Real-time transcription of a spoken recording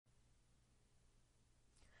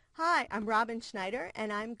Hi, I'm Robin Schneider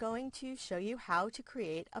and I'm going to show you how to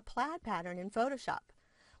create a plaid pattern in Photoshop.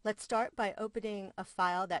 Let's start by opening a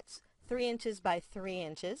file that's 3 inches by 3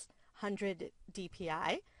 inches, 100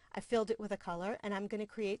 dpi. I filled it with a color and I'm going to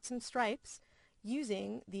create some stripes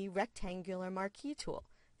using the rectangular marquee tool.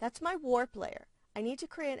 That's my warp layer. I need to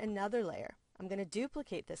create another layer. I'm going to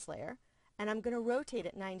duplicate this layer and I'm going to rotate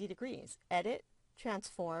it 90 degrees. Edit,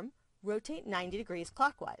 transform, rotate 90 degrees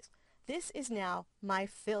clockwise. This is now my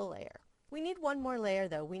fill layer. We need one more layer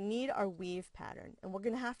though. We need our weave pattern and we're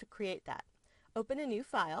going to have to create that. Open a new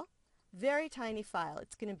file, very tiny file.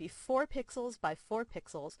 It's going to be 4 pixels by 4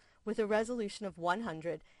 pixels with a resolution of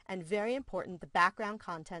 100, and very important, the background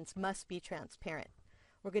contents must be transparent.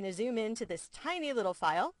 We're going to zoom into this tiny little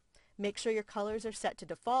file. Make sure your colors are set to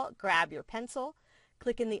default. Grab your pencil,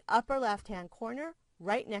 click in the upper left hand corner,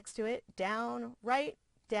 right next to it, down, right,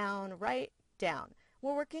 down, right, down.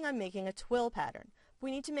 We're working on making a twill pattern. We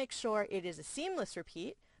need to make sure it is a seamless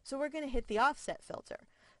repeat, so we're going to hit the offset filter.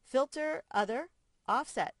 Filter, other,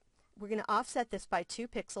 offset. We're going to offset this by 2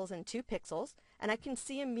 pixels and 2 pixels, and I can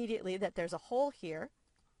see immediately that there's a hole here.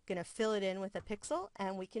 Going to fill it in with a pixel,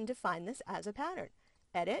 and we can define this as a pattern.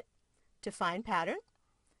 Edit, define pattern.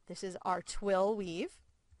 This is our twill weave.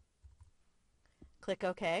 Click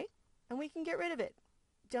OK, and we can get rid of it.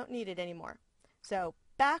 Don't need it anymore. So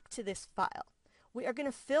back to this file. We are going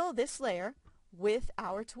to fill this layer with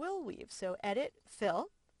our twill weave. So edit, fill.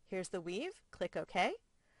 Here's the weave. Click OK.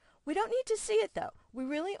 We don't need to see it though. We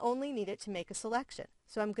really only need it to make a selection.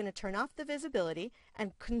 So I'm going to turn off the visibility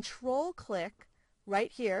and control click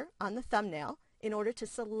right here on the thumbnail in order to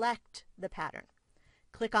select the pattern.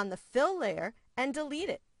 Click on the fill layer and delete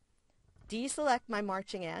it. Deselect my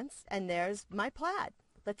marching ants and there's my plaid.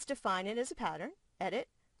 Let's define it as a pattern. Edit,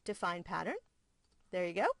 define pattern. There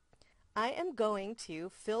you go. I am going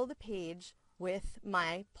to fill the page with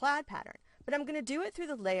my plaid pattern, but I'm going to do it through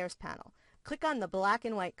the layers panel. Click on the black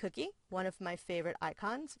and white cookie, one of my favorite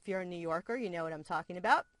icons. If you're a New Yorker, you know what I'm talking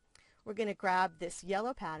about. We're going to grab this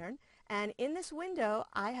yellow pattern, and in this window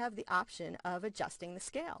I have the option of adjusting the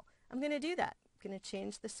scale. I'm going to do that. I'm going to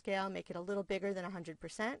change the scale, make it a little bigger than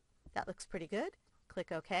 100%. That looks pretty good.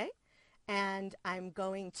 Click OK, and I'm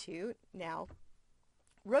going to now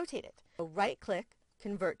rotate it. So right click,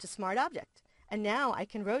 convert to smart object, and now I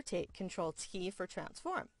can rotate. Control T for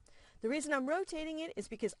transform. The reason I'm rotating it is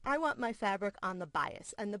because I want my fabric on the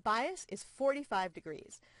bias, and the bias is 45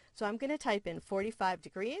 degrees. So I'm going to type in 45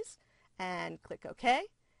 degrees and click OK,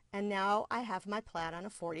 and now I have my plaid on a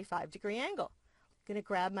 45-degree angle. I'm going to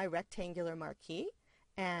grab my rectangular marquee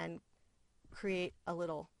and create a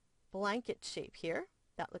little blanket shape here.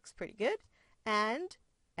 That looks pretty good, and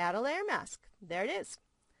add a layer mask. There it is.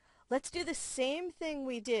 Let's do the same thing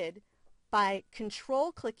we did by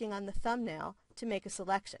control clicking on the thumbnail to make a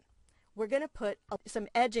selection. We're going to put some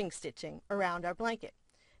edging stitching around our blanket.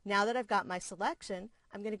 Now that I've got my selection,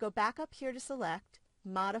 I'm going to go back up here to select,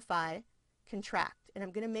 modify, contract, and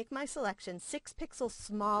I'm going to make my selection 6 pixels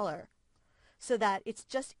smaller so that it's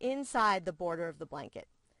just inside the border of the blanket.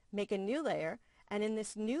 Make a new layer, and in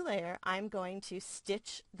this new layer I'm going to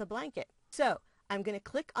stitch the blanket. So I'm going to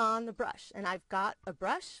click on the brush, and I've got a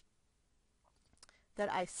brush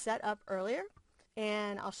that I set up earlier,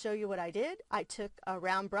 and I'll show you what I did. I took a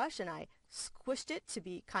round brush and I squished it to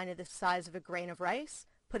be kind of the size of a grain of rice,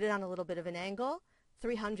 put it on a little bit of an angle,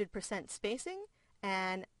 300% spacing,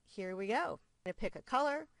 and here we go. I'm going to pick a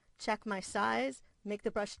color, check my size, make the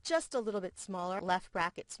brush just a little bit smaller, left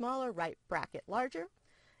bracket smaller, right bracket larger.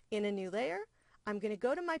 In a new layer, I'm going to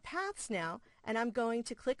go to my paths now, and I'm going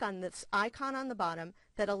to click on this icon on the bottom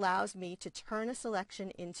that allows me to turn a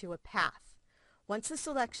selection into a path. Once the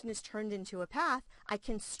selection is turned into a path, I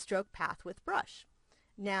can stroke path with brush.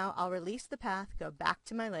 Now I'll release the path, go back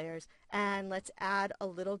to my layers, and let's add a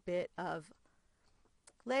little bit of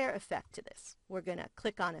layer effect to this. We're going to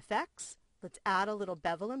click on effects. Let's add a little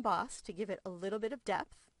bevel emboss to give it a little bit of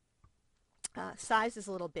depth. Size is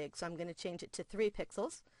a little big, so I'm going to change it to 3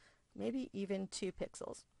 pixels, maybe even 2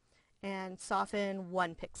 pixels, and soften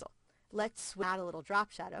 1 pixel. Let's add a little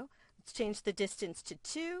drop shadow. Let's change the distance to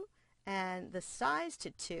 2 and the size to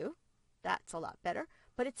 2. That's a lot better,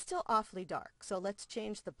 but it's still awfully dark. So let's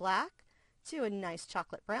change the black to a nice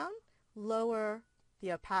chocolate brown, lower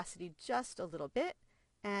the opacity just a little bit,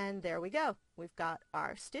 and there we go. We've got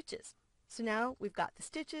our stitches. So now we've got the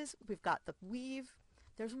stitches, we've got the weave.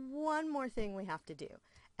 There's one more thing we have to do,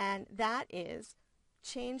 and that is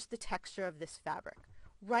change the texture of this fabric.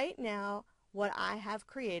 Right now, what I have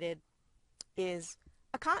created is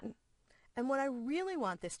a cotton. And what I really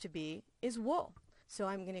want this to be is wool. So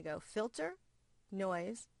I'm going to go Filter,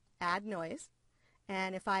 Noise, Add Noise,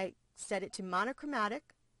 And if I set it to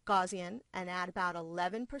monochromatic, Gaussian, and add about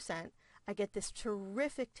 11%, I get this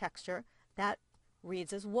terrific texture that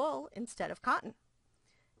reads as wool instead of cotton.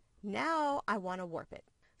 Now I want to warp it.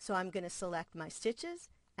 So I'm going to select my stitches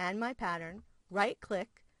and my pattern,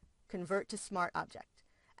 right-click, convert to Smart Object.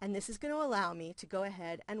 And this is going to allow me to go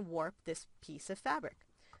ahead and warp this piece of fabric.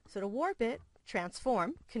 So to warp it,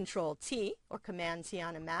 transform, Control-T or Command-T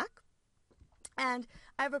on a Mac. And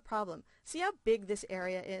I have a problem. See how big this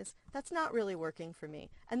area is? That's not really working for me.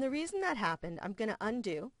 And the reason that happened, I'm going to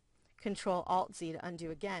undo, Control-Alt-Z to undo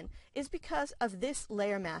again, is because of this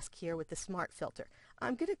layer mask here with the Smart Filter.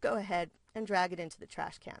 I'm going to go ahead and drag it into the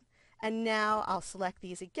trash can. And now I'll select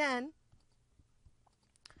these again,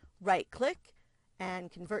 right-click,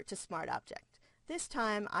 and convert to Smart Object. This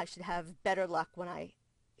time I should have better luck when I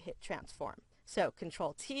hit Transform. So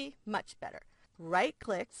Control-T, much better.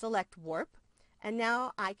 Right-click, select Warp, and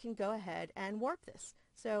now I can go ahead and warp this.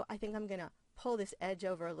 So I think I'm going to pull this edge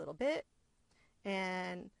over a little bit,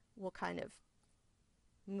 and we'll kind of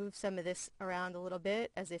move some of this around a little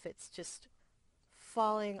bit as if it's just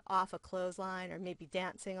falling off a clothesline or maybe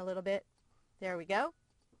dancing a little bit. There we go.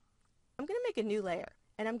 I'm going to make a new layer,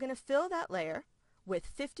 and I'm going to fill that layer with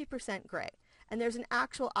 50% gray. And there's an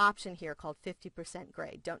actual option here called 50%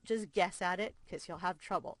 gray. Don't just guess at it because you'll have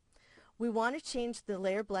trouble. We want to change the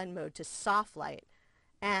layer blend mode to soft light,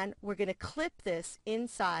 and we're going to clip this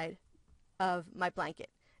inside of my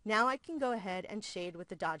blanket. Now I can go ahead and shade with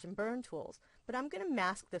the dodge and burn tools, but I'm going to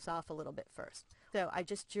mask this off a little bit first. So I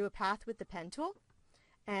just drew a path with the pen tool,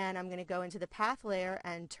 and I'm going to go into the path layer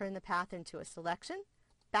and turn the path into a selection.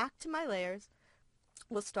 Back to my layers.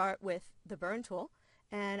 We'll start with the burn tool,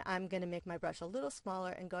 and I'm going to make my brush a little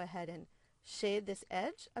smaller and go ahead and shade this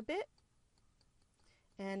edge a bit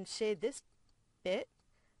and shade this bit.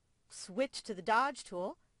 Switch to the dodge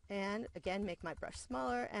tool and again make my brush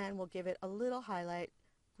smaller, and we'll give it a little highlight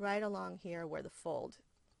right along here where the fold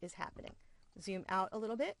is happening. Zoom out a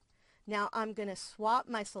little bit. Now I'm going to swap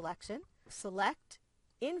my selection, select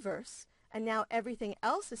inverse, and now everything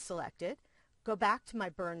else is selected. Go back to my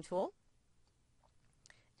burn tool,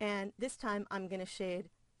 and this time I'm going to shade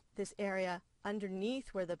this area underneath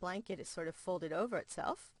where the blanket is sort of folded over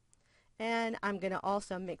itself. And I'm going to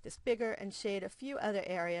also make this bigger and shade a few other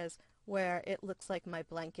areas where it looks like my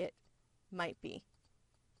blanket might be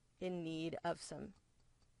in need of some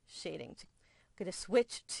shading. I'm going to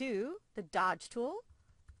switch to the dodge tool,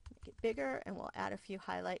 make it bigger, and we'll add a few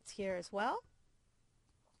highlights here as well.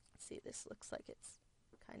 Let's see, this looks like it's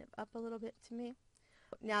kind of up a little bit to me.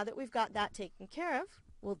 Now that we've got that taken care of,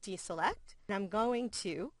 we'll deselect, and I'm going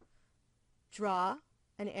to draw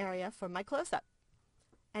an area for my close-up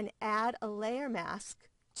and add a layer mask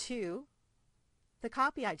to the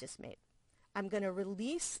copy I just made. I'm going to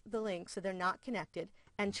release the link so they're not connected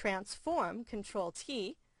and transform,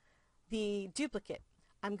 Control-T, the duplicate.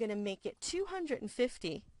 I'm going to make it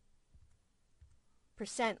 250%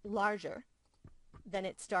 larger than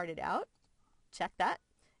it started out. Check that.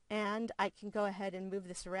 And I can go ahead and move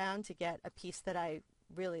this around to get a piece that I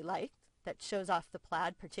really like that shows off the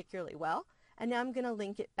plaid particularly well. And now I'm going to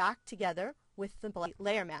link it back together with the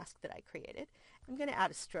layer mask that I created. I'm going to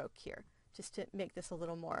add a stroke here just to make this a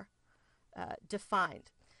little more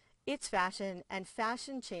defined. It's fashion, and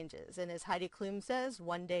fashion changes. And as Heidi Klum says,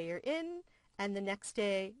 one day you're in and the next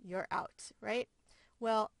day you're out, right?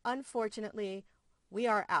 Well, unfortunately, we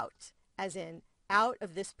are out, as in out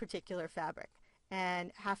of this particular fabric,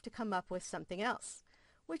 and have to come up with something else,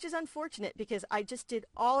 which is unfortunate because I just did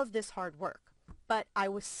all of this hard work, but I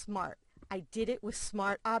was smart. I did it with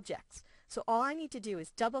smart objects. So all I need to do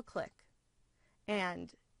is double click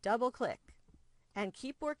and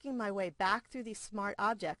keep working my way back through these smart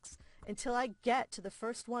objects until I get to the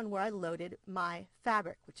first one where I loaded my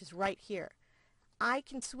fabric, which is right here. I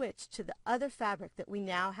can switch to the other fabric that we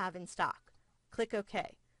now have in stock. Click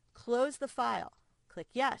OK. Close the file. Click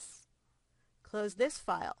Yes. Close this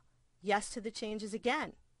file. Yes to the changes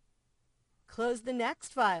again. Close the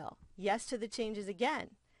next file. Yes to the changes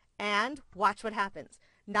again. And watch what happens.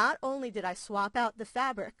 Not only did I swap out the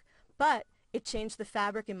fabric, but it changed the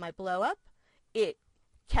fabric in my blow up. It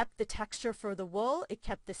kept the texture for the wool. It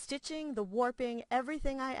kept the stitching, the warping,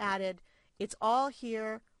 everything I added. It's all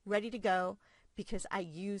here, ready to go, because I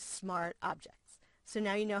use smart objects. So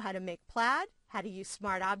now you know how to make plaid, how to use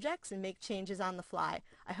smart objects, and make changes on the fly.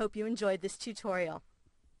 I hope you enjoyed this tutorial.